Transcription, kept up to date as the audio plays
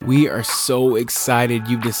We are so excited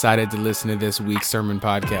you've decided to listen to this week's sermon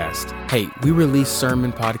podcast. Hey, we release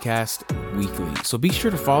sermon podcast weekly, so be sure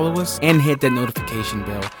to follow us and hit that notification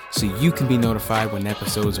bell so you can be notified when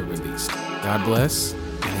episodes are released. God bless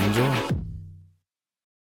and enjoy.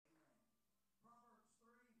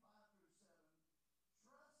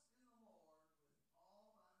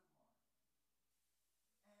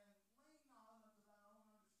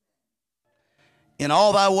 In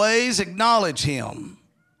all thy ways acknowledge him,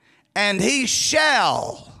 and he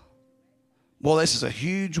shall. Well, this is a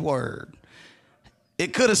huge word.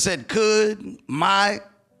 It could have said could, might,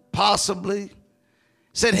 possibly. It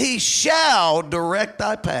said he shall direct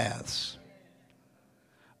thy paths.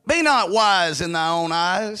 Be not wise in thy own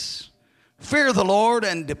eyes. Fear the Lord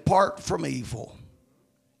and depart from evil.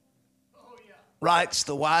 Writes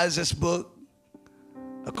the wisest book,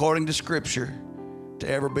 according to Scripture, to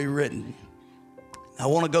ever be written. I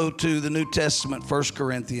want to go to the New Testament, 1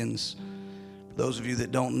 Corinthians. For those of you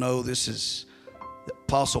that don't know, this is the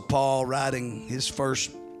Apostle Paul writing his first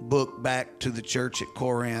book back to the church at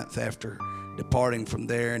Corinth after departing from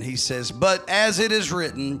there. And he says, "But as it is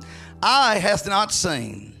written, eye hath not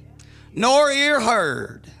seen, nor ear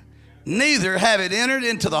heard, neither have it entered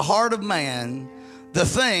into the heart of man, the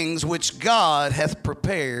things which God hath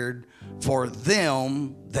prepared for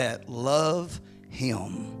them that love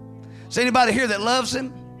him." Is there anybody here that loves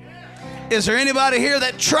him? Is there anybody here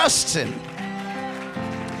that trusts him?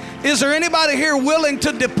 Is there anybody here willing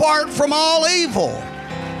to depart from all evil?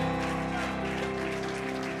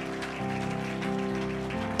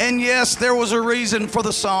 And yes, there was a reason for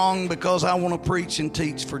the song, because I want to preach and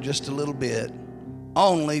teach for just a little bit.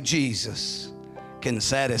 Only Jesus can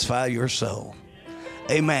satisfy your soul.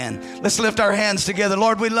 Amen. Let's lift our hands together.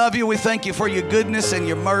 Lord, we love you. We thank you for your goodness and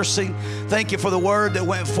your mercy. Thank you for the word that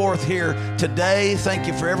went forth here today. Thank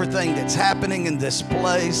you for everything that's happening in this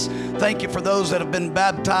place. Thank you for those that have been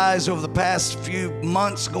baptized over the past few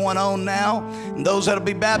months going on now, and those that will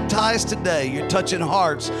be baptized today. You're touching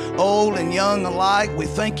hearts, old and young alike. We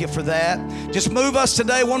thank you for that. Just move us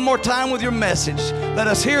today one more time with your message. Let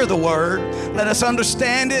us hear the word. Let us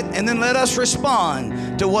understand it, and then let us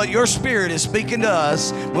respond to what your Spirit is speaking to us.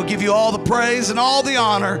 We'll give you all the praise and all the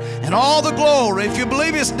honor and all the glory. If you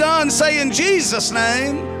believe it's done, say in Jesus'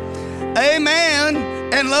 name, amen,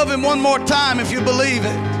 and love him one more time if you believe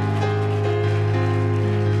it.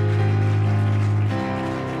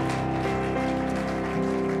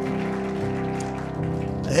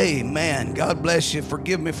 Amen. God bless you.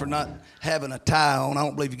 Forgive me for not having a tie on. I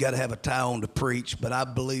don't believe you got to have a tie on to preach, but I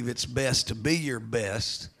believe it's best to be your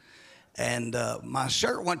best. And my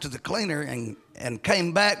shirt went to the cleaner and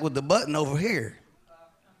came back with the button over here.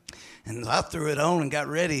 And I threw it on and got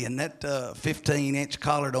ready, and that 15-inch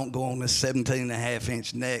collar don't go on this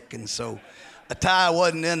 17.5-inch neck. And so a tie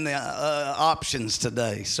wasn't in the options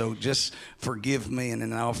today. So just forgive me, and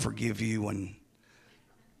then I'll forgive you when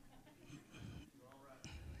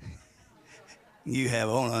you have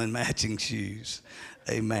on unmatching shoes.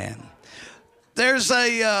 Amen. There's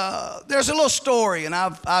a little story, and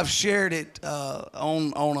I've shared it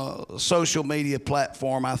on a social media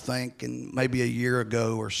platform, I think, and maybe a year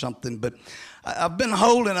ago or something. But I've been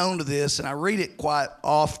holding on to this, and I read it quite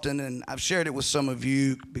often, and I've shared it with some of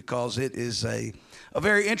you because it is a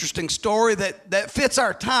very interesting story that fits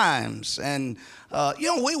our times. And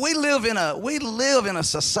we live in a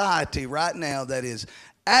society right now that is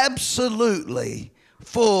absolutely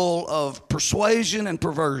full of persuasion and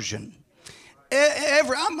perversion.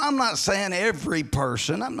 I'm not saying every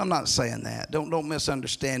person. I'm not saying that. Don't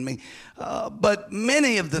misunderstand me. But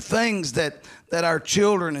many of the things that our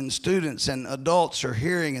children and students and adults are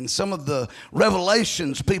hearing, and some of the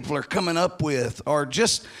revelations people are coming up with, are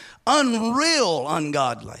just unreal,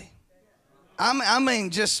 ungodly. I mean,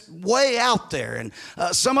 just way out there, and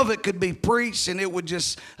some of it could be preached, and it would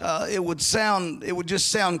just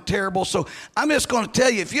sound terrible. So I'm just going to tell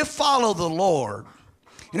you, if you follow the Lord,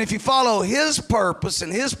 and if you follow his purpose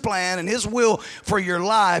and his plan and his will for your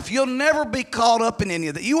life, you'll never be caught up in any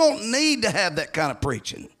of that. You won't need to have that kind of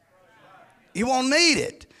preaching. You won't need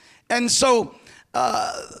it. And so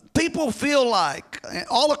people feel like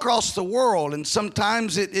all across the world, and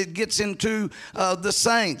sometimes it gets into the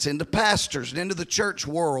saints, into pastors, and into the church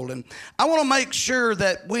world. And I want to make sure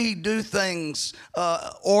that we do things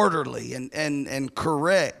orderly and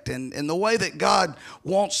correct and the way that God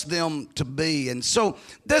wants them to be. And so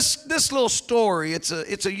this little story, it's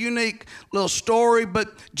a unique little story, but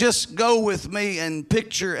just go with me and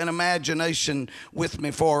picture an imagination with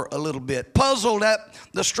me for a little bit. Puzzled at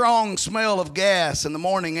the strong smell of gas in the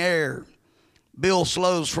morning air, Bill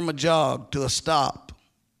slows from a jog to a stop.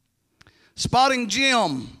 Spotting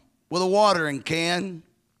Jim with a watering can,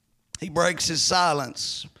 he breaks his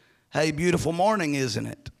silence. "Hey, beautiful morning, isn't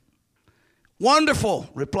it?" "Wonderful,"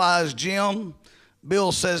 replies Jim.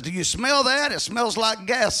 Bill says, "Do you smell that? It smells like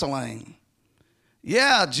gasoline."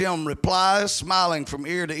 "Yeah," Jim replies, smiling from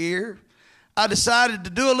ear to ear. "I decided to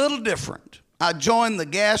do a little different. I joined the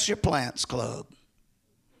Gas Your Plants Club.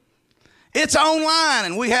 It's online,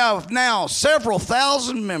 and we have now several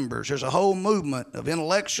thousand members. There's a whole movement of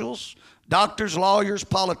intellectuals, doctors, lawyers,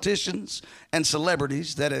 politicians, and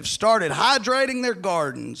celebrities that have started hydrating their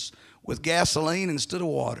gardens with gasoline instead of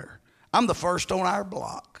water. I'm the first on our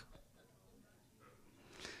block."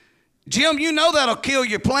 "Jim, you know that'll kill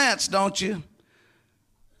your plants, don't you?"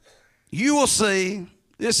 "You will see.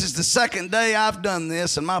 This is the second day I've done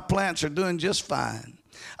this, and my plants are doing just fine.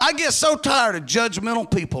 I get so tired of judgmental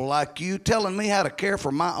people like you telling me how to care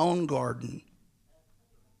for my own garden."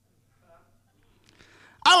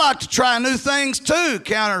 "I like to try new things too,"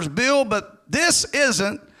 counters Bill, "but this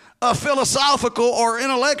isn't a philosophical or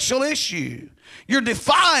intellectual issue. You're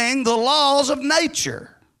defying the laws of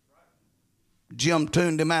nature." Jim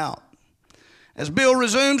tuned him out. As Bill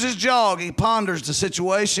resumes his jog, he ponders the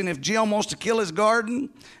situation. If Jim wants to kill his garden,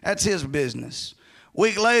 that's his business. A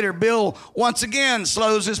week later, Bill once again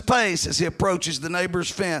slows his pace as he approaches the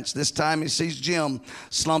neighbor's fence. This time he sees Jim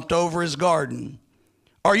slumped over his garden.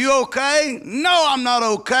 "Are you okay?" "No, I'm not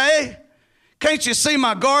okay. Can't you see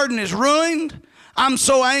my garden is ruined? I'm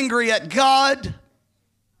so angry at God.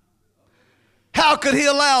 How could he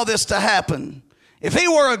allow this to happen? If he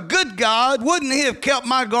were a good God, wouldn't he have kept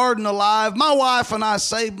my garden alive? My wife and I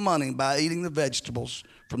saved money by eating the vegetables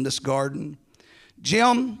from this garden.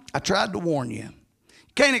 Jim, I tried to warn you.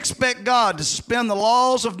 You can't expect God to suspend the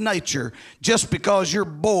laws of nature just because you're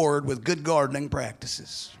bored with good gardening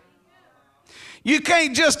practices. You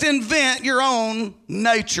can't just invent your own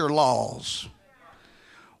nature laws.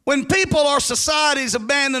 When people or societies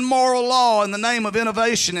abandon moral law in the name of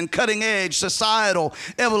innovation and cutting-edge societal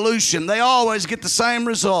evolution, they always get the same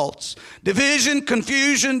results: division,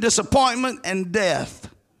 confusion, disappointment, and death.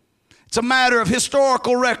 It's a matter of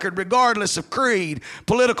historical record, regardless of creed,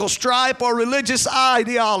 political stripe, or religious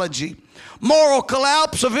ideology. Moral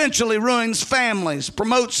collapse eventually ruins families,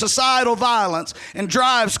 promotes societal violence, and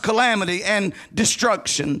drives calamity and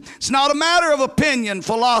destruction. It's not a matter of opinion,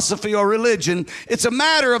 philosophy, or religion. It's a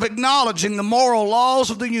matter of acknowledging the moral laws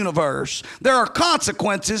of the universe. There are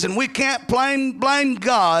consequences, and we can't blame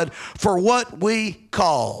God for what we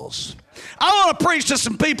cause. I want to preach to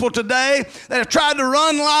some people today that have tried to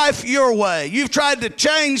run life your way. You've tried to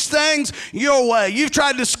change things your way. You've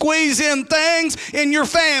tried to squeeze in things in your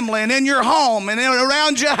family and in your home and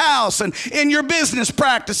around your house and in your business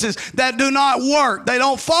practices that do not work. They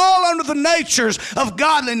don't fall under the natures of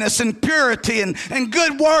godliness and purity and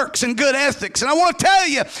good works and good ethics. And I want to tell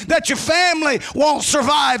you that your family won't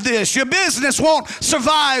survive this. Your business won't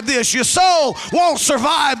survive this. Your soul won't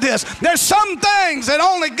survive this. There's some things that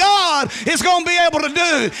only God is going to be able to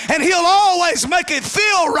do, and he'll always make it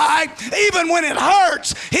feel right. Even when it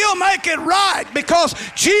hurts, he'll make it right, because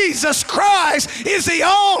Jesus Christ is the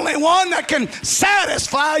only one that can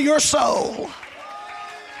satisfy your soul.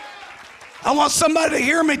 I want somebody to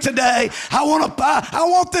hear me today. I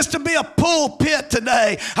want this to be a pulpit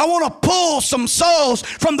today. I want to pull some souls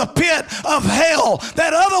from the pit of hell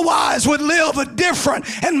that otherwise would live a different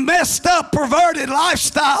and messed up, perverted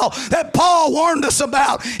lifestyle that Paul warned us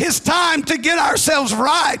about. It's time to get ourselves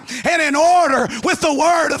right and in order with the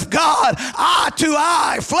Word of God, eye to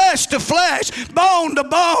eye, flesh to flesh, bone to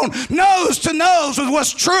bone, nose to nose with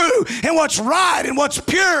what's true and what's right and what's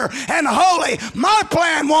pure and holy. My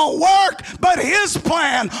plan won't work, but his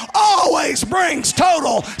plan always brings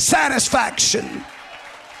total satisfaction.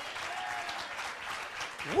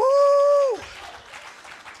 Woo!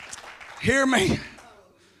 Hear me.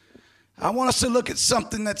 I want us to look at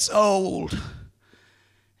something that's old.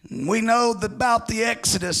 We know about the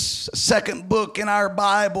Exodus, second book in our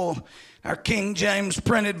Bible, our King James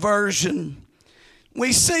printed version.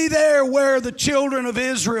 We see there where the children of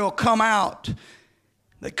Israel come out.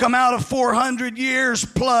 They come out of 400 years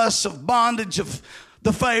plus of bondage of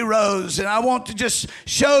the Pharaohs. And I want to just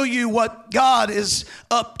show you what God is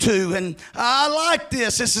up to. And I like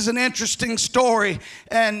this. This is an interesting story.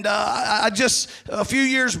 And I just, a few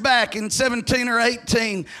years back in 17 or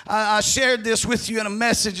 18, I shared this with you in a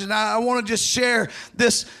message. And I want to just share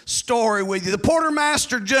this story with you. The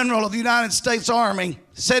Quartermaster General of the United States Army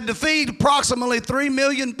said to feed approximately 3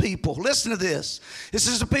 million people. Listen to this. This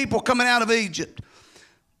is the people coming out of Egypt.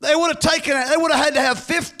 They would have had to have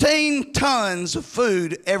 15 tons of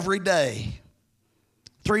food every day.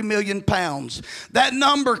 3 million pounds. That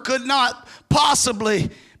number could not possibly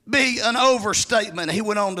be an overstatement, he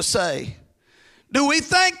went on to say. Do we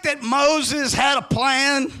think that Moses had a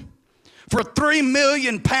plan for 3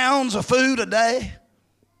 million pounds of food a day?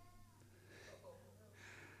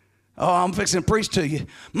 Oh, I'm fixing to preach to you.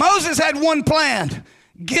 Moses had one plan: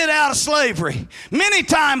 get out of slavery. Many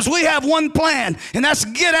times we have one plan, and that's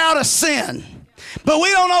get out of sin. But we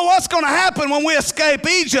don't know what's going to happen when we escape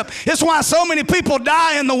Egypt. It's why so many people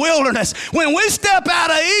die in the wilderness. When we step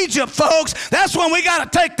out of Egypt, folks, that's when we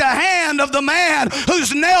got to take the hand of the man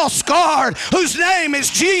who's nail-scarred, whose name is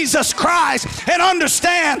Jesus Christ, and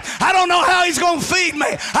understand, I don't know how he's going to feed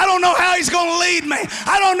me. I don't know how he's going to lead me.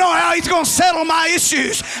 I don't know how he's going to settle my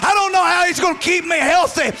issues. I don't know how he's going to keep me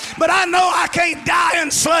healthy. But I know I can't die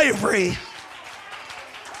in slavery.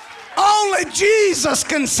 Only Jesus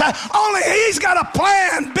can say, only he's got a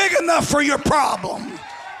plan big enough for your problem.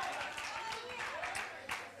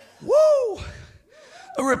 Woo!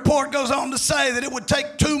 The report goes on to say that it would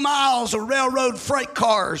take 2 miles of railroad freight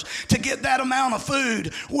cars to get that amount of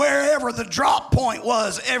food wherever the drop point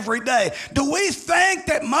was every day. Do we think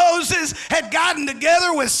that Moses had gotten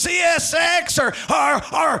together with CSX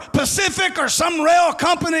or Pacific or some rail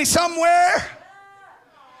company somewhere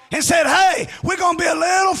and said, hey, we're going to be a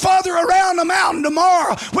little further around the mountain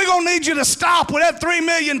tomorrow. We're going to need you to stop with that 3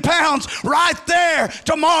 million pounds right there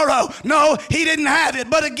tomorrow? No, he didn't have it.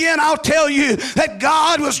 But again, I'll tell you that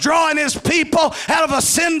God was drawing his people out of a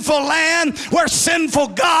sinful land where sinful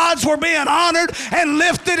gods were being honored and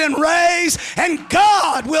lifted and raised. And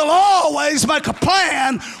God will always make a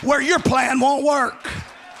plan where your plan won't work.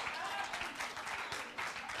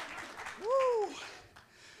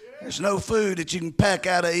 There's no food that you can pack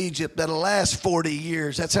out of Egypt that'll last 40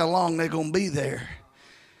 years. That's how long they're going to be there.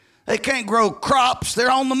 They can't grow crops.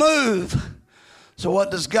 They're on the move. So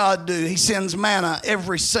what does God do? He sends manna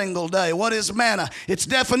every single day. What is manna? Its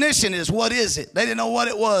definition is, what is it? They didn't know what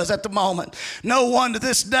it was at the moment. No one to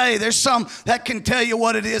this day. There's some that can tell you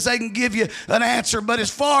what it is. They can give you an answer. But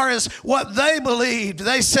as far as what they believed,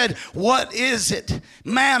 they said, what is it?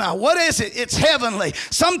 Manna. What is it? It's heavenly.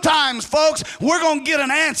 Sometimes, folks, we're going to get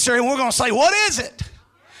an answer and we're going to say, what is it?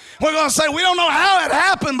 We're going to say, we don't know how it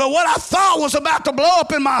happened, but what I thought was about to blow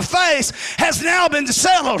up in my face has now been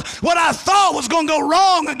settled. What I thought was going to go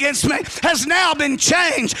wrong against me has now been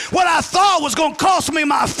changed. What I thought was going to cost me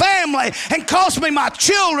my family and cost me my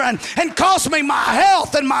children and cost me my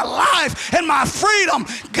health and my life and my freedom,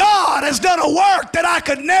 God has done a work that I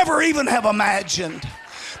could never even have imagined.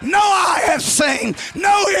 No eye hath seen,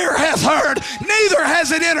 no ear hath heard, neither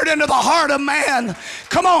has it entered into the heart of man.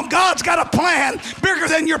 Come on, God's got a plan bigger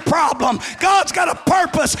than your problem. God's got a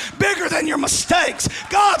purpose bigger than your mistakes.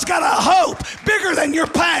 God's got a hope bigger than your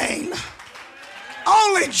pain.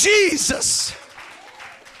 Only Jesus.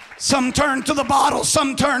 Some turn to the bottle,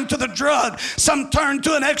 some turn to the drug, some turn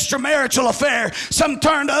to an extramarital affair, some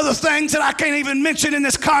turn to other things that I can't even mention in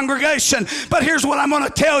this congregation. But here's what I'm going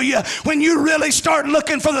to tell you. When you really start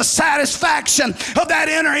looking for the satisfaction of that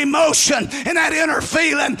inner emotion and that inner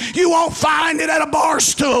feeling, you won't find it at a bar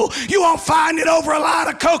stool. You won't find it over a line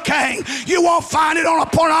of cocaine. You won't find it on a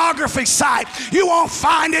pornography site. You won't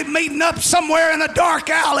find it meeting up somewhere in a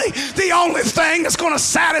dark alley. The only thing that's going to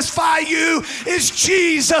satisfy you is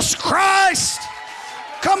Jesus Christ.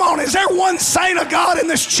 Come on, is there one saint of God in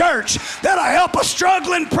this church that'll help a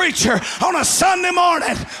struggling preacher on a Sunday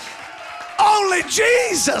morning? Only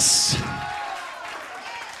Jesus.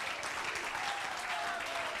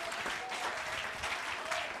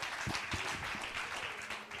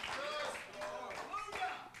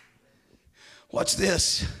 Watch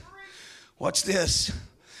this. Watch this.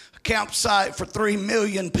 A campsite for 3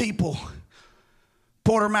 million people.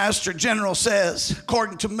 Quartermaster General says,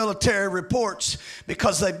 according to military reports,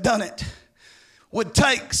 because they've done it, would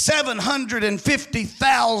take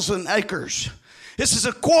 750,000 acres. This is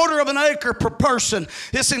 1/4 of an acre per person.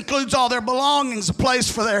 This includes all their belongings, a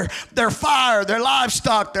place for their fire, their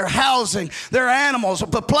livestock, their housing, their animals, a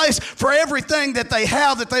place for everything that they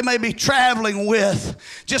have that they may be traveling with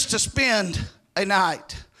just to spend a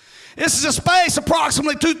night. This is a space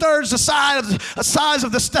approximately 2/3 the size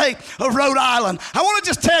of the state of Rhode Island. I want to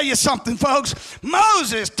just tell you something, folks.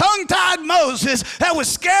 Moses, tongue-tied Moses, that was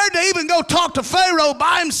scared to even go talk to Pharaoh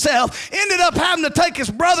by himself, ended up having to take his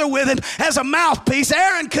brother with him as a mouthpiece.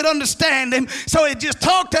 Aaron could understand him, so he just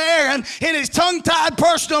talked to Aaron in his tongue-tied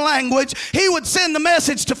personal language. He would send the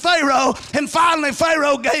message to Pharaoh, and finally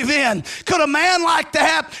Pharaoh gave in. Could a man like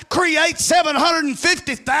that create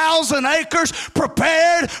 750,000 acres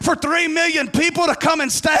prepared for 3 million people to come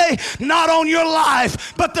and stay? Not on your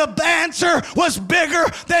life. But the answer was bigger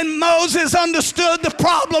than Moses understood the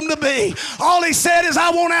problem to be. All he said is,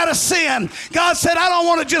 I want out of sin. God said, I don't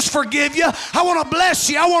want to just forgive you. I want to bless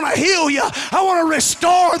you. I want to heal you. I want to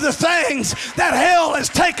restore the things that hell has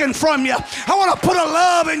taken from you. I want to put a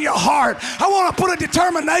love in your heart. I want to put a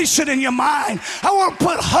determination in your mind. I want to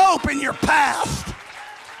put hope in your path.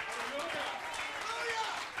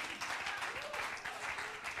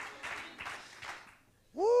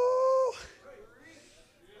 Woo!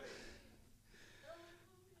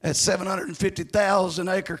 At 750,000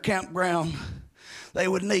 acre campground, they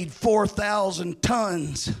would need 4,000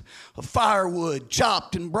 tons of firewood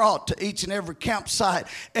chopped and brought to each and every campsite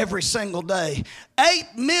every single day. 8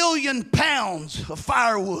 million pounds of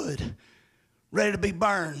firewood ready to be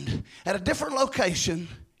burned at a different location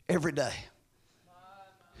every day.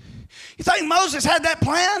 You think Moses had that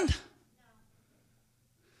planned?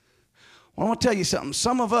 Well, I want to tell you something.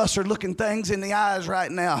 Some of us are looking things in the eyes right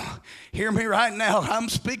now. Hear me right now. I'm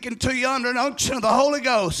speaking to you under an unction of the Holy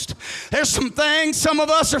Ghost. There's some things some of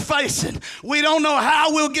us are facing. We don't know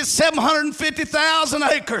how we'll get 750,000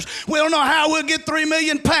 acres. We don't know how we'll get 3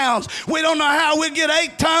 million pounds. We don't know how we'll get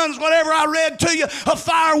 8 tons, whatever I read to you, of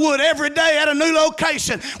firewood every day at a new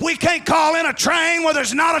location. We can't call in a train where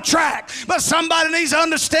there's not a track. But somebody needs to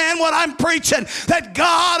understand what I'm preaching, that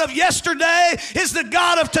God of yesterday is the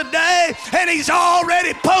God of today. And he's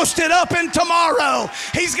already posted up in tomorrow.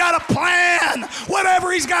 He's got a plan.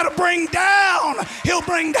 Whatever he's got to bring down, he'll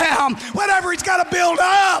bring down. Whatever he's got to build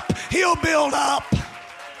up, he'll build up.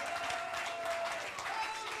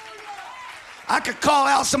 I could call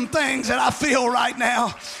out some things that I feel right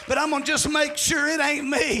now, but I'm going to just make sure it ain't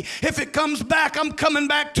me. If it comes back, I'm coming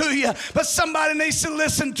back to you. But somebody needs to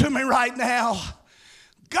listen to me right now.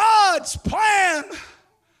 God's plan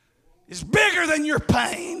is bigger than your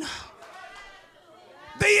pain.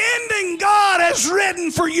 The ending God has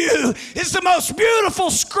written for you is the most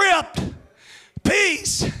beautiful script.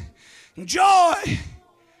 Peace, joy,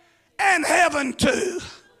 and heaven too.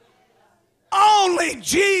 Only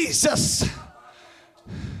Jesus.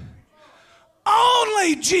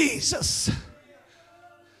 Only Jesus.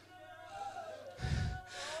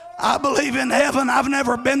 I believe in heaven. I've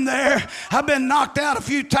never been there. I've been knocked out a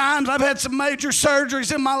few times. I've had some major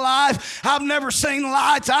surgeries in my life. I've never seen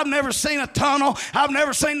lights. I've never seen a tunnel. I've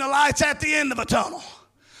never seen the lights at the end of a tunnel.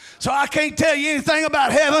 So I can't tell you anything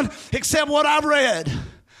about heaven except what I've read.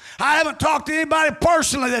 I haven't talked to anybody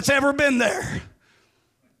personally that's ever been there.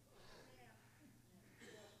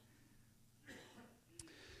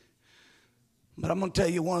 But I'm going to tell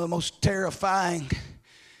you one of the most terrifying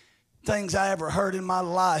things I ever heard in my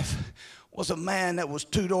life was a man that was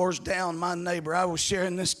 2 doors down, my neighbor. I was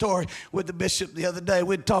sharing this story with the bishop the other day.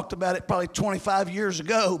 We'd talked about it probably 25 years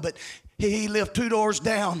ago, but he lived 2 doors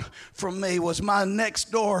down from me, was my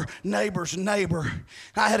next door neighbor's neighbor.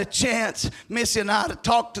 I had a chance, Missy and I, to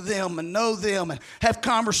talk to them and know them and have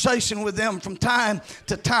conversation with them from time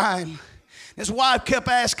to time. His wife kept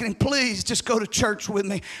asking him, please just go to church with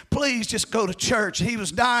me. Please just go to church. He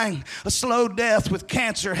was dying a slow death with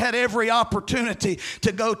cancer, had every opportunity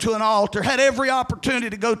to go to an altar, had every opportunity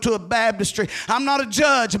to go to a baptistry. I'm not a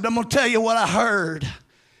judge, but I'm going to tell you what I heard.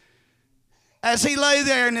 As he lay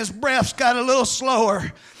there and his breaths got a little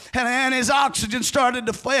slower, and his oxygen started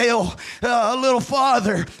to fail a little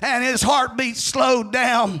farther, and his heartbeat slowed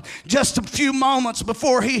down just a few moments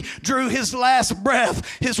before he drew his last breath.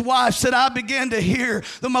 His wife said, I began to hear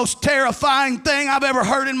the most terrifying thing I've ever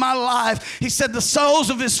heard in my life. He said the soles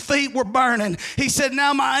of his feet were burning. He said,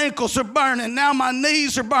 now my ankles are burning. Now my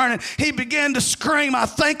knees are burning. He began to scream, I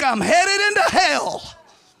think I'm headed into hell.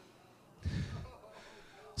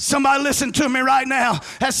 Somebody listen to me right now.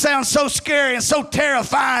 That sounds so scary and so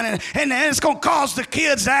terrifying, and it's going to cause the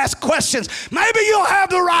kids to ask questions. Maybe you'll have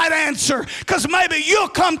the right answer, because maybe you'll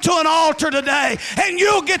come to an altar today and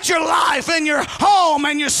you'll get your life and your home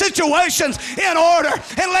and your situations in order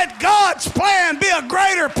and let God's plan be a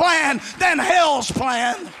greater plan than hell's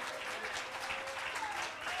plan.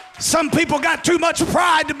 Some people got too much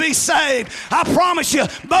pride to be saved. I promise you,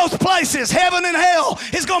 both places, heaven and hell,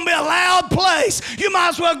 is going to be a loud place. You might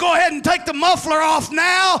as well go ahead and take the muffler off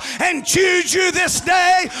now and choose you this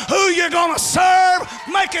day who you're going to serve.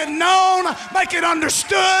 Make it known, make it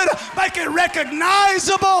understood, make it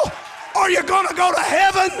recognizable. Or you're going to go to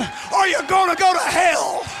heaven, or you're going to go to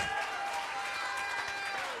hell.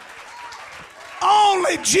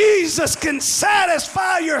 Only Jesus can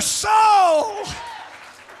satisfy your soul.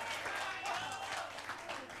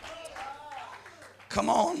 Come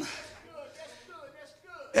on.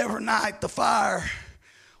 Every night the fire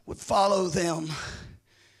would follow them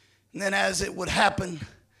And then as it would happen,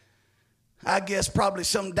 I guess probably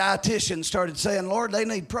some dietitian started saying, Lord, they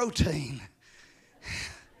need protein.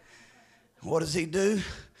 What does he do?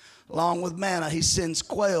 Along with manna, he sends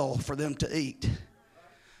quail for them to eat.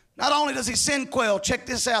 Not only does he send quail, check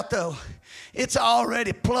this out though. It's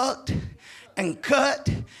already plucked and cut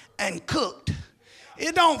and cooked.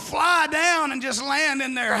 It don't fly down and just land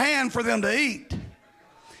in their hand for them to eat.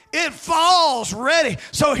 It falls ready.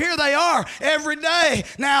 So here they are every day.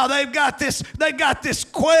 Now they've got this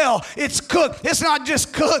quail. It's cooked. It's not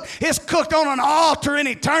just cooked. It's cooked on an altar in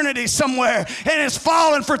eternity somewhere. And it's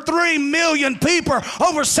falling for 3 million people,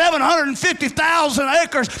 over 750,000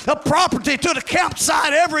 acres of property to the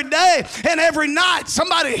campsite every day and every night.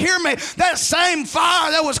 Somebody hear me. That same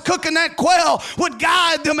fire that was cooking that quail would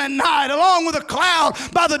guide them at night along with a cloud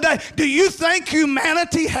by the day. Do you think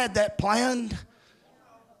humanity had that planned?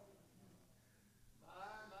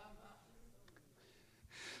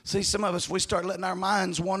 See, some of us, we start letting our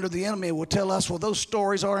minds wander. The enemy will tell us, well, those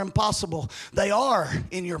stories are impossible. They are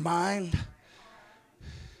in your mind,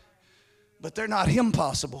 but they're not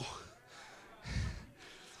impossible.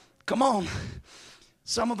 Come on.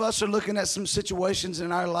 Some of us are looking at some situations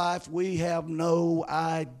in our life. We have no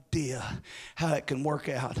idea how it can work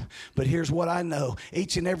out. But here's what I know.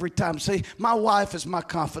 Each and every time. See, my wife is my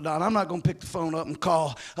confidant. I'm not going to pick the phone up and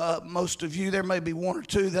call most of you. There may be one or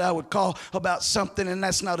two that I would call about something, and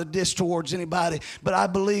that's not a diss towards anybody. But I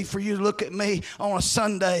believe for you to look at me on a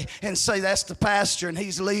Sunday and say, that's the pastor and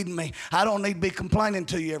he's leading me. I don't need to be complaining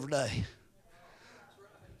to you every day.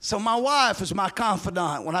 So my wife is my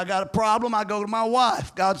confidant. When I got a problem, I go to my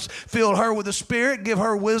wife. God's filled her with the Spirit, give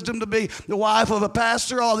her wisdom to be the wife of a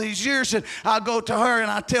pastor all these years. And I go to her and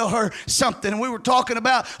I tell her something. And we were talking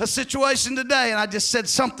about a situation today, and I just said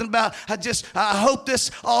something about, I hope this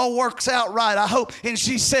all works out right. I hope. And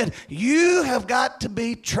she said, you have got to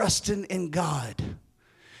be trusting in God.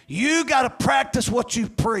 You got to practice what you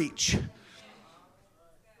preach.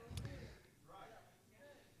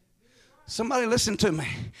 Somebody listen to me.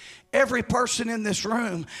 Every person in this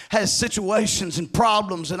room has situations and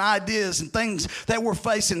problems and ideas and things that we're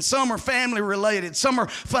facing. Some are family related. Some are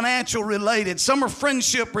financial related. Some are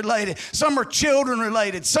friendship related. Some are children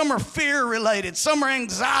related. Some are fear related. Some are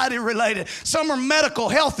anxiety related. Some are medical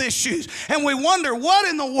health issues. And we wonder, what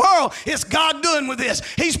in the world is God doing with this?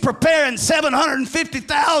 He's preparing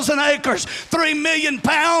 750,000 acres, 3 million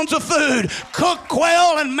pounds of food, cooked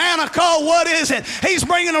quail and manna called, what is it? He's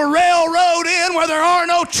bringing a railroad in where there are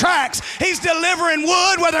no tracks. He's delivering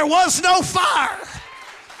wood where there was no fire.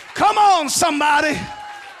 Come on, somebody.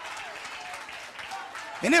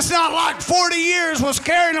 And it's not like 40 years was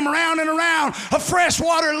carrying them around and around a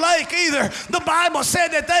freshwater lake either. The Bible said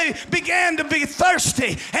that they began to be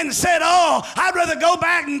thirsty and said, oh, I'd rather go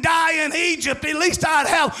back and die in Egypt. At least I'd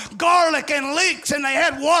have garlic and leeks, and they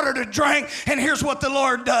had water to drink. And here's what the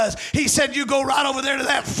Lord does. He said, you go right over there to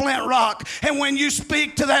that flint rock. And when you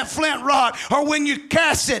speak to that flint rock, or when you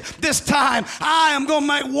cast it this time, I am going to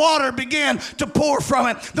make water begin to pour from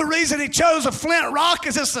it. The reason he chose a flint rock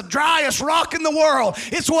is it's the driest rock in the world.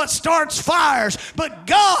 It's what starts fires. But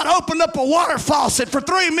God opened up a water faucet for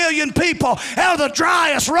 3 million people out of the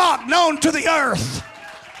driest rock known to the earth.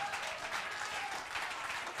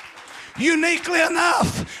 Uniquely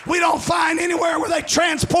enough, we don't find anywhere where they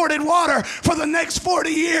transported water for the next 40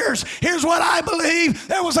 years. Here's what I believe.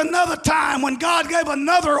 There was another time when God gave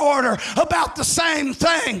another order about the same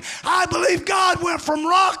thing. I believe God went from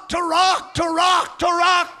rock to rock to rock to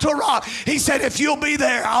rock to rock. He said, if you'll be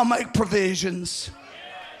there, I'll make provisions.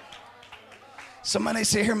 Somebody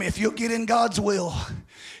say, hear me, if you'll get in God's will,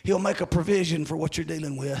 he'll make a provision for what you're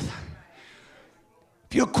dealing with.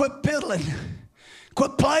 If you'll quit piddling,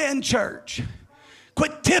 quit playing church,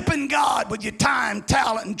 quit tipping God with your time,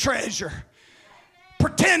 talent, and treasure,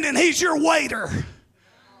 pretending he's your waiter.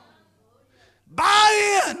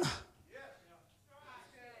 Buy in.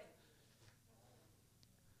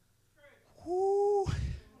 Ooh.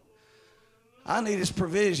 I need his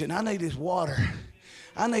provision. I need his water.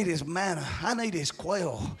 I need his manna. I need his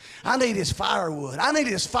quail. I need his firewood. I need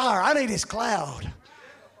his fire. I need his cloud.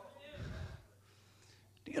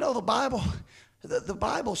 Do you know the Bible? The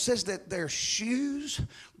Bible says that their shoes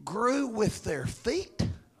grew with their feet.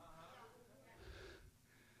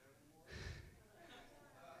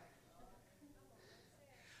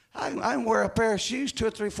 I can wear a pair of shoes 2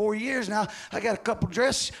 or 3, 4 years now. I got a couple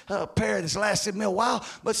dress pair that's lasted me a while.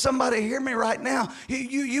 But somebody hear me right now.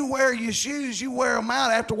 You wear your shoes, you wear them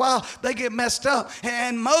out. After a while, they get messed up.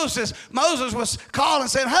 And Moses was calling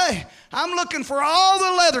and saying, hey, I'm looking for all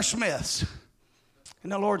the leathersmiths.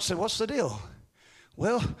 And the Lord said, what's the deal?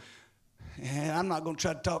 Well, And I'm not going to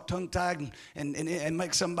try to talk tongue-tied and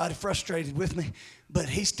make somebody frustrated with me. But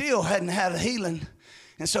he still hadn't had a healing.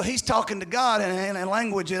 And so he's talking to God in a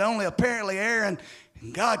language that only apparently Aaron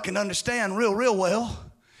and God can understand real well.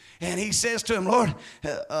 And he says to him, Lord,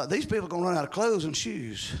 these people are going to run out of clothes and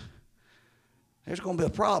shoes. There's going to be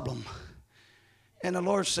a problem. And the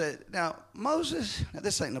Lord said, now, Moses, now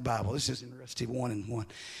this ain't in the Bible. This is in Rusty 1:1.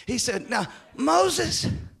 He said, now, Moses,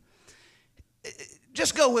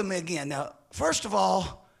 just go with me again. Now, first of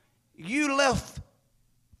all, you left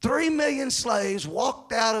 3 million slaves,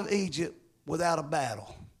 walked out of Egypt without a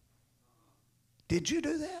battle. Did you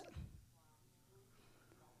do that?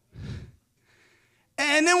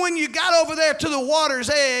 And then when you got over there to the water's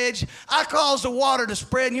edge, I caused the water to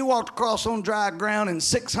spread, and you walked across on dry ground, and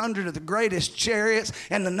 600 of the greatest chariots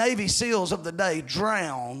and the Navy SEALs of the day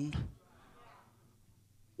drowned.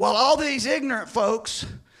 While all these ignorant folks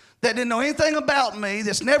that didn't know anything about me,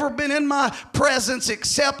 that's never been in my presence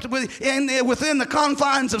except within the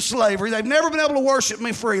confines of slavery, they've never been able to worship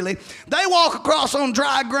me freely, they walk across on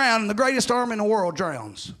dry ground, and the greatest army in the world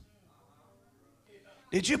drowns.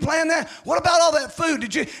 Did you plan that? What about all that food?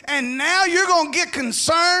 Did you? And now you're going to get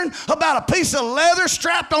concerned about a piece of leather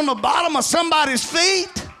strapped on the bottom of somebody's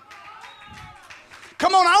feet?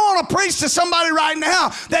 Come on, I want to preach to somebody right now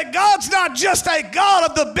that God's not just a God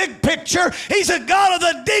of the big picture. He's a God of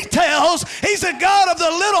the details. He's a God of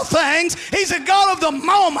the little things. He's a God of the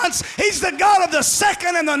moments. He's the God of the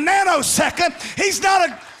second and the nanosecond. He's not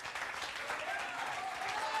a...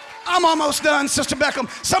 I'm almost done, Sister Beckham.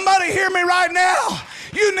 Somebody hear me right now.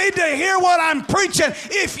 You need to hear what I'm preaching.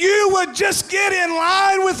 If you would just get in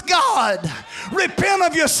line with God, repent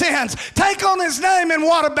of your sins, take on his name in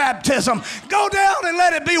water baptism, go down and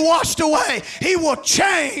let it be washed away, he will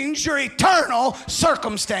change your eternal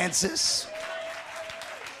circumstances.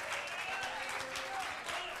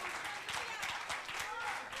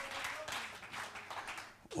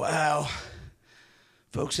 Wow.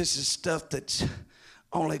 Folks, this is stuff that's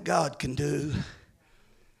only God can do.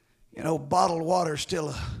 You know, bottled water is still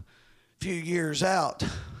a few years out.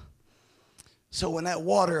 So when that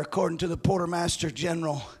water, according to the Quartermaster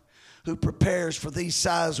General, who prepares for these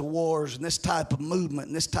size of wars and this type of movement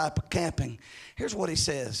and this type of camping, here's what he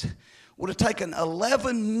says. Would have taken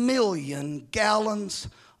 11 million gallons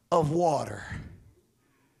of water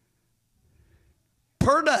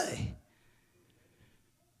per day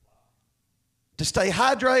to stay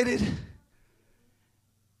hydrated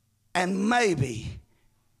and maybe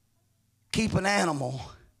keep an animal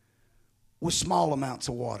with small amounts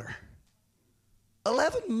of water.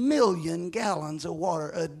 11 million gallons of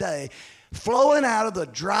water a day flowing out of the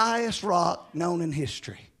driest rock known in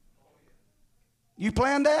history. You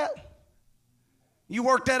planned that? You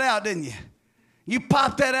worked that out, didn't you? You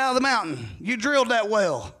popped that out of the mountain. You drilled that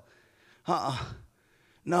well.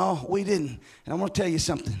 No, we didn't. And I'm going to tell you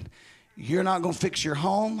something. You're not going to fix your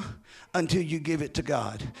home until you give it to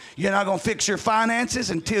God. You're not going to fix your finances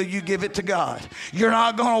until you give it to God. You're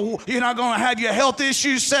not going to have your health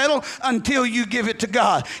issues settled until you give it to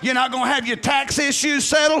God. You're not going to have your tax issues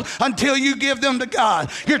settled until you give them to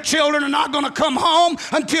God. Your children are not going to come home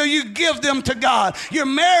until you give them to God. Your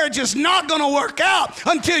marriage is not going to work out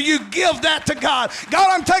until you give that to God. God,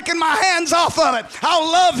 I'm taking my hands off of it.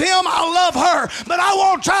 I'll love him, I'll love her, but I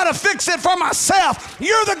won't try to fix it for myself.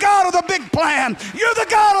 You're the God of the big plan. You're the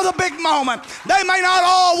God of the big moment. They may not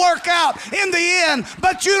all work out in the end,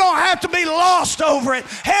 but you don't have to be lost over it.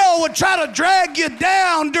 Hell would try to drag you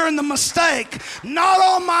down during the mistake. Not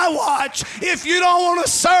on my watch if you don't want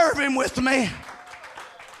to serve him with me.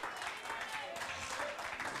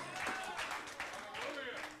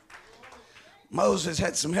 Moses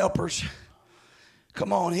had some helpers.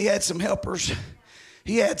 Come on, he had some helpers.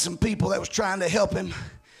 He had some people that was trying to help him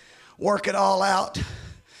work it all out.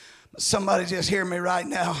 Somebody just hear me right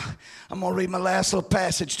now. I'm going to read my last little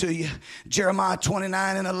passage to you. Jeremiah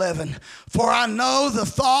 29:11. For I know the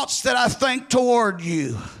thoughts that I think toward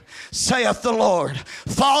you, saith the Lord,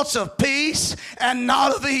 thoughts of peace and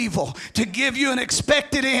not of evil, to give you an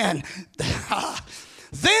expected end.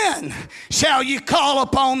 Then shall ye call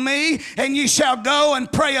upon me, and ye shall go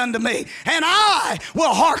and pray unto me, and I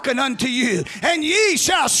will hearken unto you, and ye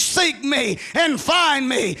shall seek me and find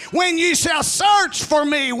me, when ye shall search for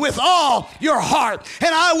me with all your heart.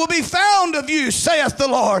 And I will be found of you, saith the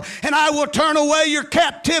Lord, and I will turn away your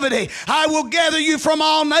captivity. I will gather you from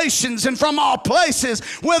all nations and from all places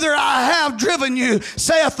whither I have driven you,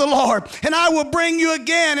 saith the Lord, and I will bring you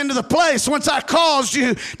again into the place whence I caused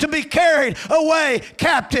you to be carried away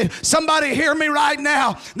captive. Somebody hear me right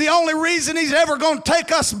now. The only reason he's ever going to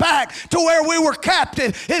take us back to where we were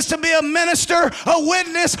captive is to be a minister, a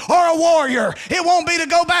witness, or a warrior. It won't be to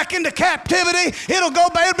go back into captivity. It'll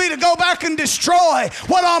be to go back and destroy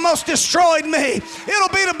what almost destroyed me. It'll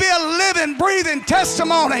be to be a living, breathing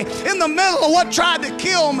testimony in the middle of what tried to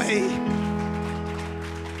kill me.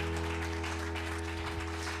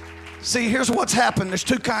 See, here's what's happened. There's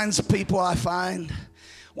two kinds of people I find.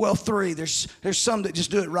 Well, three. There's some that just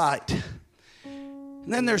do it right. And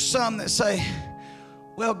then there's some that say,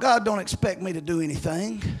 well, God don't expect me to do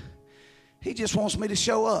anything. He just wants me to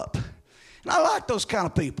show up. And I like those kind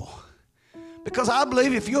of people, because I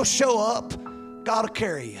believe if you'll show up, God will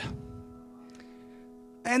carry you.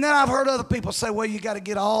 And then I've heard other people say, well, you got to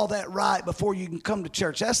get all that right before you can come to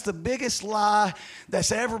church. That's the biggest lie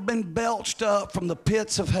that's ever been belched up from the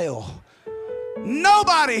pits of hell.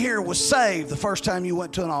 Nobody here was saved the first time you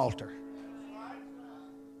went to an altar.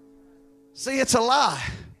 See, it's a lie.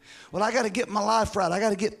 Well, I got to get my life right. I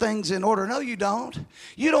got to get things in order. No, you don't.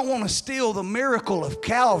 You don't want to steal the miracle of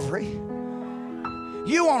Calvary.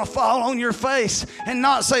 You want to fall on your face and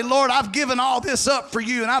not say, Lord, I've given all this up for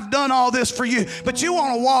you and I've done all this for you. But you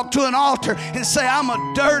want to walk to an altar and say, I'm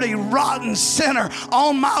a dirty, rotten sinner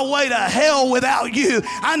on my way to hell without you.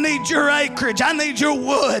 I need your acreage. I need your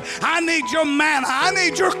wood. I need your manna. I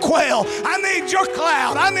need your quail. I need your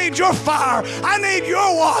cloud. I need your fire. I need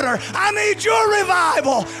your water. I need your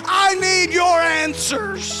revival. I need your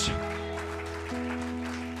answers.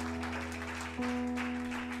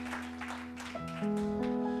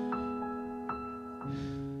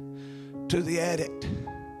 To the addict,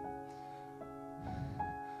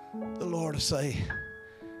 the Lord will say,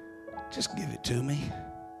 just give it to me.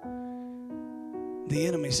 The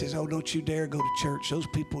enemy says, oh, don't you dare go to church. Those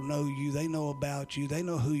people know you. They know about you. They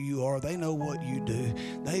know who you are. They know what you do.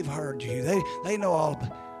 They've heard you. They know all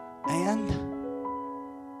about it.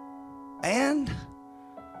 And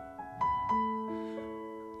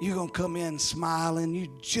you're going to come in smiling. You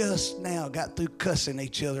just now got through cussing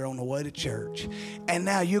each other on the way to church. And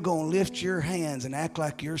now you're going to lift your hands and act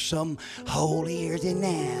like you're some holier than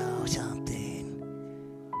thou something.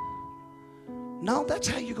 No, that's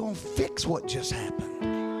how you're going to fix what just happened.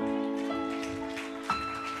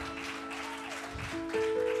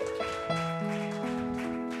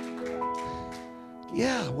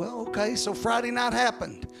 Yeah, well, okay, so Friday night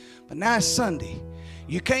happened. But now it's Sunday.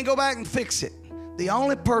 You can't go back and fix it. The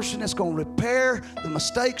only person that's going to repair the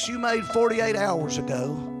mistakes you made 48 hours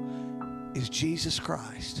ago is Jesus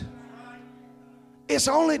Christ. It's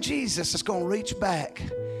only Jesus that's going to reach back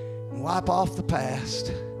and wipe off the past.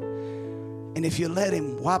 And if you let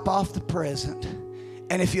him, wipe off the present.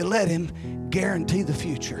 And if you let him, guarantee the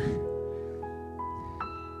future.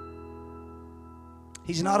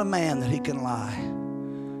 He's not a man that he can lie.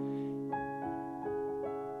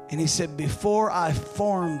 And he said, before I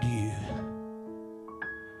formed you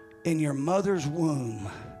in your mother's womb,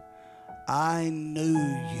 I knew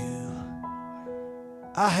you.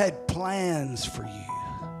 I had plans for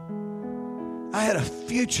you. I had a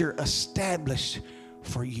future established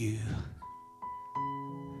for you.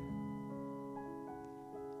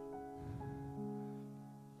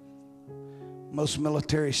 Most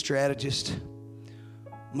military strategists,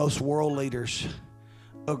 most world leaders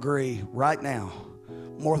agree right now,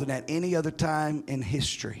 more than at any other time in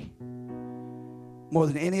history, more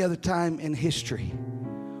than any other time in history,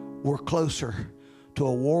 we're closer to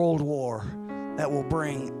a world war that will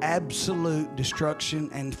bring absolute destruction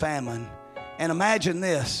and famine. And imagine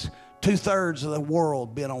this, 2/3 of the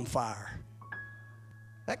world being on fire.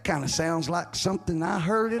 That kind of sounds like something I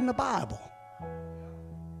heard in the Bible.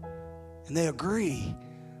 And they agree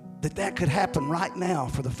that that could happen right now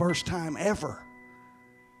for the first time ever.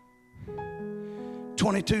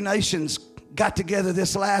 22 nations got together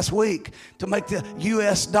this last week to make the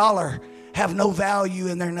U.S. dollar have no value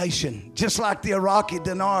in their nation, just like the Iraqi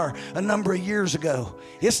dinar a number of years ago.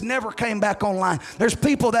 It's never came back online. There's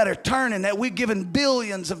people that are turning that we've given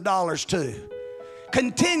billions of dollars to.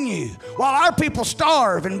 Continue while our people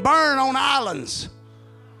starve and burn on islands.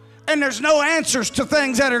 And there's no answers to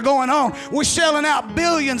things that are going on. We're shelling out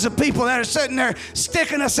billions of people that are sitting there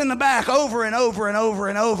sticking us in the back over and over and over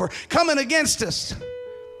and over, coming against us.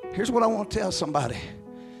 Here's what I want to tell somebody.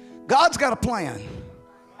 God's got a plan.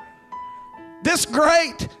 This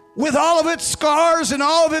great with all of its scars and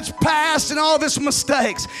all of its past and all of its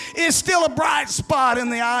mistakes, is still a bright spot in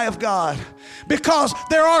the eye of God. Because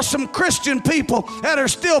there are some Christian people that are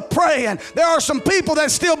still praying. There are some people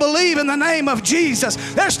that still believe in the name of Jesus.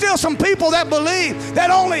 There's still some people that believe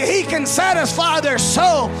that only He can satisfy their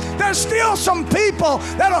soul. There's still some people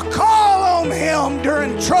that'll call on Him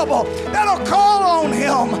during trouble, that'll call on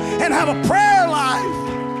Him and have a prayer life.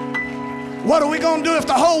 What are we going to do if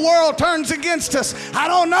the whole world turns against us? I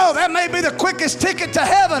don't know. That may be the quickest ticket to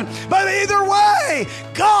heaven. But either way,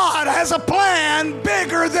 God has a plan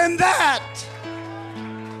bigger than that.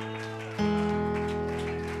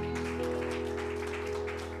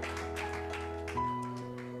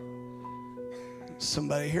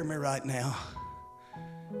 Somebody hear me right now.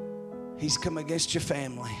 He's come against your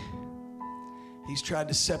family. He's tried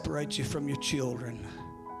to separate you from your children.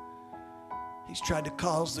 He's tried to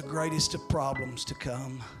cause the greatest of problems to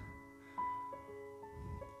come.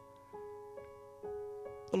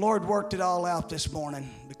 The Lord worked it all out this morning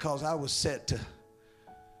because I was set to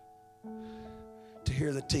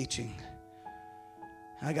hear the teaching.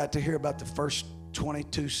 I got to hear about the first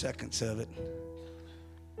 22 seconds of it.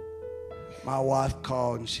 My wife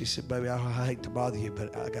called and she said, "Baby, I hate to bother you,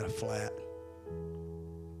 but I got a flat."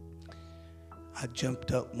 I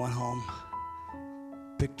jumped up, went home,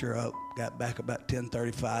 picked her up, got back about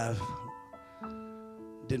 10:35.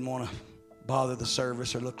 Didn't want to bother the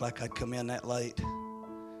service or look like I'd come in that late.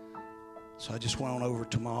 So I just went on over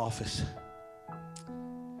to my office.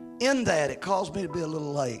 In that, it caused me to be a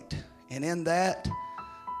little late. And in that,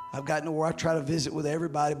 I've gotten to where I try to visit with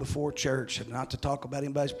everybody before church, and not to talk about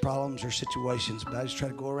anybody's problems or situations, but I just try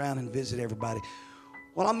to go around and visit everybody.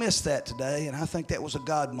 Well, I missed that today, and I think that was a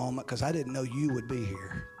God moment because I didn't know you would be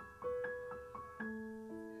here.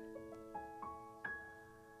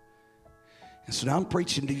 And so now I'm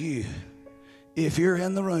preaching to you. If you're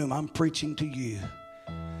in the room, I'm preaching to you.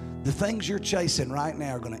 The things you're chasing right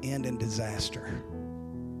now are going to end in disaster.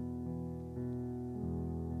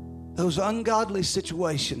 Those ungodly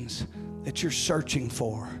situations that you're searching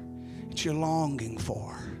for, that you're longing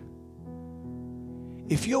for.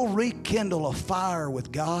 If you'll rekindle a fire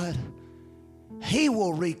with God, He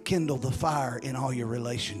will rekindle the fire in all your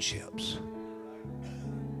relationships.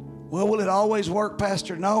 Well, will it always work,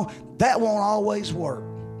 Pastor? No, that won't always work.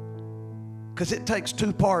 Because it takes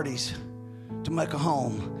two parties to make a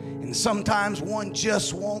home. And sometimes one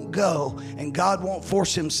just won't go, and God won't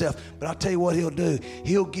force Himself. But I'll tell you what He'll do.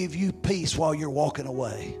 He'll give you peace while you're walking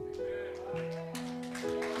away.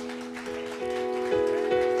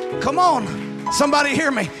 Come on, somebody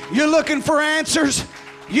hear me. You're looking for answers.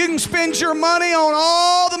 You can spend your money on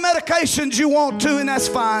all the medications you want to, and that's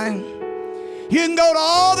fine. You can go to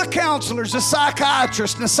all the counselors, the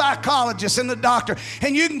psychiatrists, and the psychologists, and the doctor,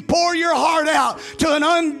 and you can pour your heart out to an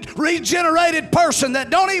unregenerated person that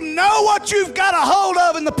don't even know what you've got a hold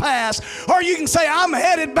of in the past. Or you can say, I'm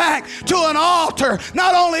headed back to an altar,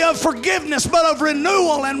 not only of forgiveness, but of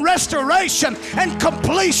renewal and restoration and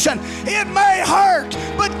completion. It may hurt,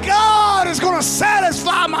 but God is going to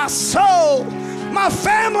satisfy my soul. My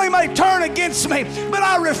family may turn against me, but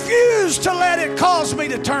I refuse to let it cause me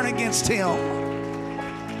to turn against Him.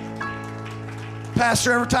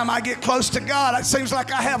 Pastor, every time I get close to God, it seems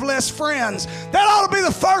like I have less friends. That ought to be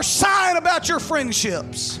the first sign about your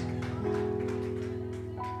friendships.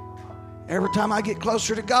 Every time I get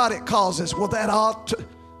closer to God, it causes, well, that ought to.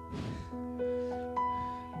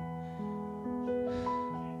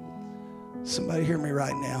 Somebody hear me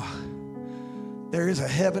right now. There is a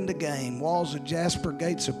heaven to gain, walls of jasper,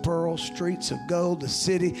 gates of pearl, streets of gold, the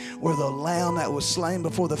city where the Lamb that was slain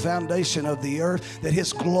before the foundation of the earth, that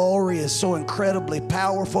His glory is so incredibly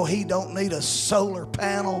powerful. He don't need a solar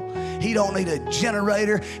panel. He don't need a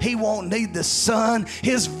generator. He won't need the sun.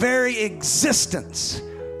 His very existence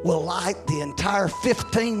will light the entire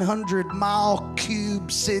 1,500-mile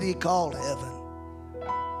cube city called heaven.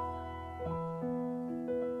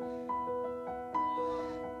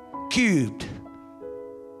 Cubed.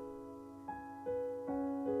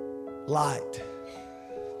 Light.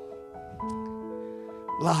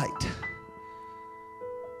 Light.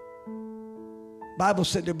 Bible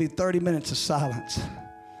said there'd be 30 minutes of silence.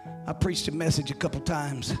 I preached a message a couple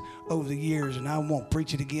times over the years, and I won't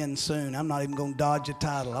preach it again soon. I'm not even going to dodge a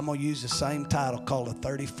title. I'm going to use the same title called The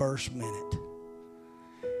 31st Minute.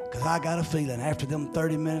 Because I got a feeling after them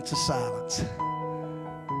 30 minutes of silence,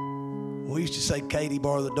 we used to say, Katie,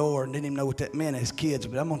 borrow the door, and didn't even know what that meant as kids.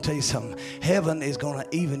 But I'm going to tell you something. Heaven is going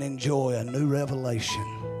to even enjoy a new revelation.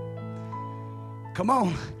 Come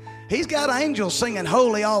on. He's got angels singing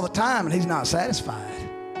holy all the time, and He's not satisfied.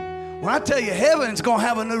 When I tell you heaven's going to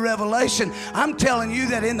have a new revelation, I'm telling you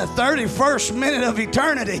that in the 31st minute of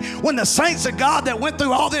eternity, when the saints of God that went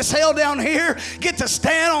through all this hell down here get to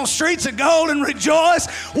stand on streets of gold and rejoice,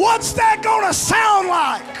 what's that going to sound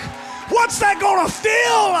like? What's that going to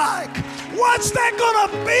feel like? What's that going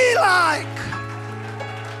to be like?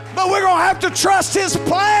 But we're going to have to trust His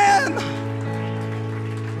plan.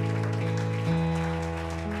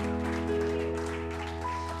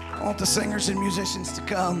 I want the singers and musicians to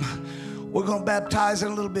come. We're going to baptize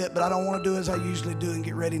in a little bit, but I don't want to do as I usually do and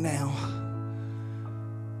get ready now.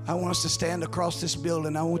 I want us to stand across this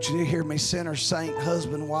building. I want you to hear me. Sinner, saint,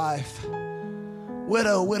 husband, wife,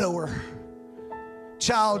 widow, widower,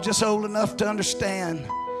 child just old enough to understand,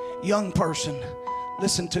 young person,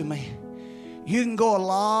 listen to me. You can go a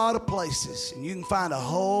lot of places and you can find a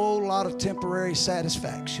whole lot of temporary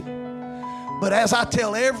satisfaction. But as I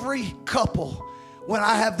tell every couple, when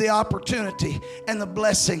I have the opportunity and the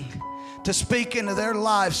blessing to speak into their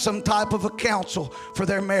lives some type of a counsel for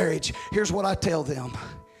their marriage, here's what I tell them.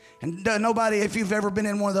 And nobody, if you've ever been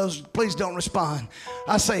in one of those, please don't respond.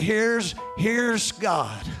 I say, here's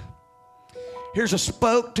God. Here's a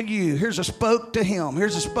spoke to you. Here's a spoke to him.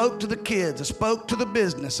 Here's a spoke to the kids. A spoke to the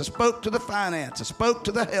business. A spoke to the finance. A spoke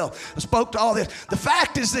to the health. A spoke to all this. The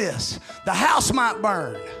fact is this. The house might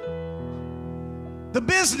burn. The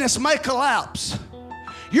business may collapse.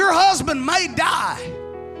 Your husband may die.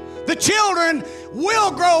 The children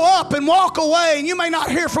will grow up and walk away, and you may not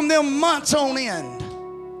hear from them months on end.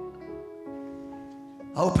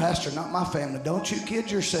 Oh, Pastor, not my family. Don't you kid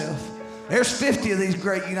yourself. There's 50 of these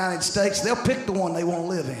great United States. They'll pick the one they want to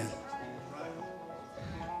live in.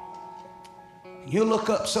 You'll look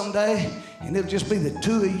up someday, and it'll just be the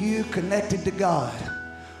two of you connected to God.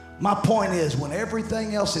 My point is, when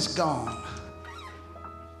everything else is gone,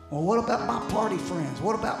 well, what about my party friends?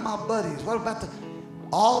 What about my buddies? What about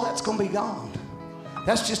all that's going to be gone?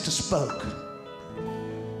 That's just a spoke.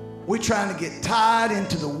 We're trying to get tied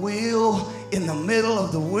into the wheel, in the middle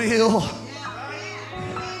of the wheel.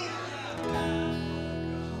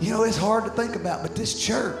 You know, it's hard to think about, but this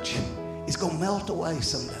church is going to melt away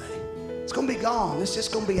someday. It's going to be gone. It's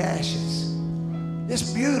just going to be ashes.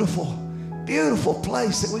 This beautiful, beautiful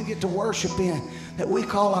place that we get to worship in, that we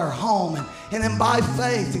call our home, and then by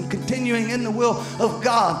faith and continuing in the will of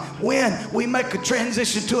God, when we make a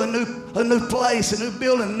transition to a new place, a new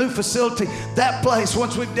building, a new facility, that place,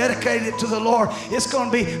 once we've dedicated it to the Lord, it's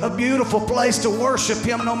going to be a beautiful place to worship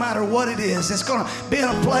Him no matter what it is. It's going to be in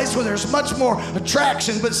a place where there's much more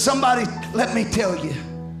attraction, but somebody, let me tell you,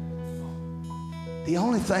 the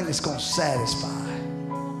only thing that's going to satisfy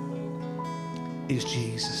is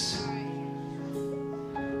Jesus.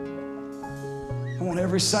 I want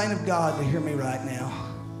every saint of God to hear me right now.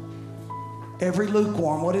 Every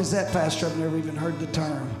lukewarm, what is that, Pastor? I've never even heard the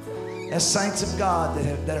term. That's saints of God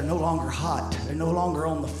that are no longer hot. They're no longer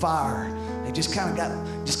on the fire. They just kind of got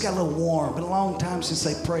a little warm. Been a long time since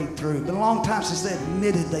they prayed through. Been a long time since they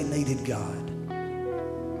admitted they needed God.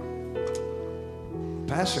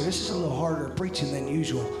 Pastor, this is a little harder preaching than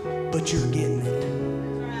usual, but you're getting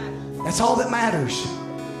it. That's all that matters.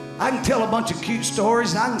 I can tell a bunch of cute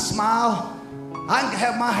stories and I can smile. I can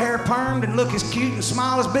have my hair permed and look as cute and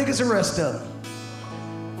smile as big as the rest of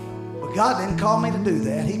them. But God didn't call me to do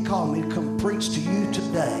that. He called me to come preach to you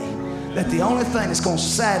today that the only thing that's going to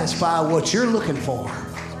satisfy what you're looking for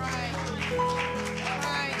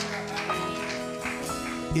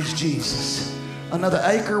is Jesus. Another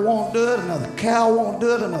acre won't do it. Another cow won't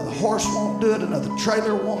do it. Another horse won't do it. Another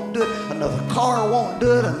trailer won't do it. Another car won't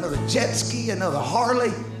do it. Another jet ski, another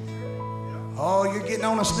Harley. Oh, you're getting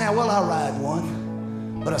on us now. Well, I'll ride one.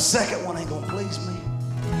 But a second one ain't going to please me.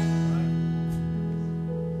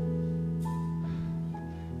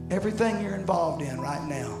 Everything you're involved in right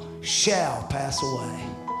now shall pass away.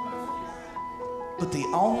 But the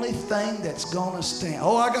only thing that's going to stand...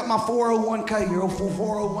 Oh, I got my 401k. Your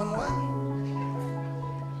 401 what?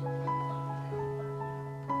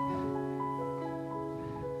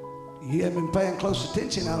 You haven't been paying close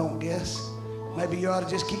attention, I don't guess. Maybe you ought to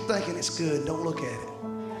just keep thinking it's good. Don't look at it.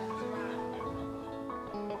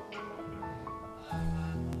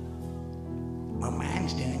 My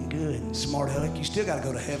mind's doing good. Smart aleck, you still got to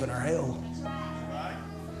go to heaven or hell.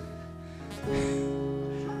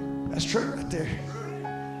 That's true right there.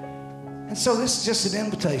 And so this is just an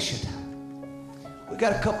invitation. We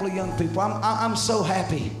got a couple of young people. I'm so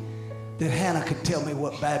happy that Hannah could tell me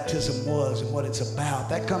what baptism was and what it's about.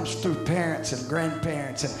 That comes through parents and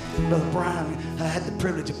grandparents. And Brother Brian, I had the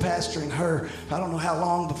privilege of pastoring her. I don't know how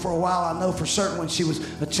long, but for a while I know for certain when she was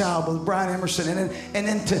a child, Brother Brian Emerson. And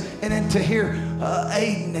then to hear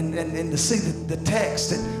Aiden and to see the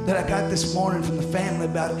text that I got this morning from the family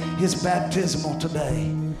about his baptismal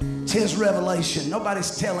today. It's his revelation.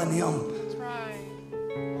 Nobody's telling him.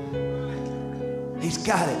 He's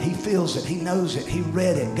got it. He feels it. He knows it. He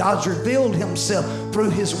read it. God's revealed himself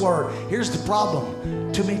through his word. Here's the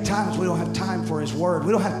problem. Too many times we don't have time for his word.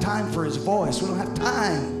 We don't have time for his voice. We don't have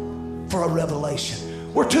time for a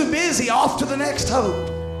revelation. We're too busy off to the next hope.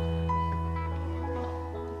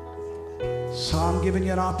 So I'm giving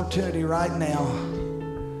you an opportunity right now.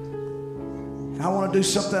 And I want to do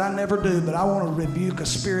something I never do, but I want to rebuke a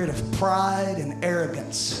spirit of pride and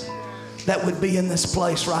arrogance that would be in this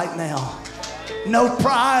place right now. No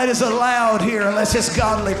pride is allowed here unless it's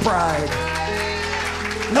godly pride.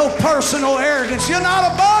 No personal arrogance. You're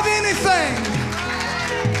not above anything.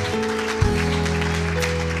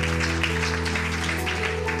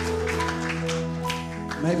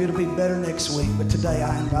 Maybe it'll be better next week, but today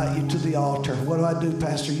I invite you to the altar. What do I do,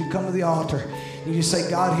 Pastor? You come to the altar and you say,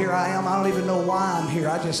 God, here I am. I don't even know why I'm here.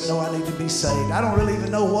 I just know I need to be saved. I don't really even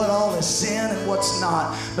know what all is sin and what's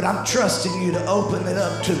not, but I'm trusting you to open it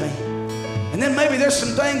up to me. And then maybe there's some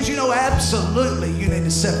things you know absolutely you need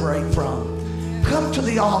to separate from. Come to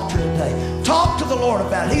the altar today. Talk to the Lord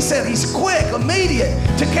about it. He said he's quick, immediate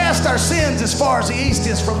to cast our sins as far as the east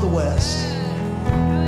is from the west.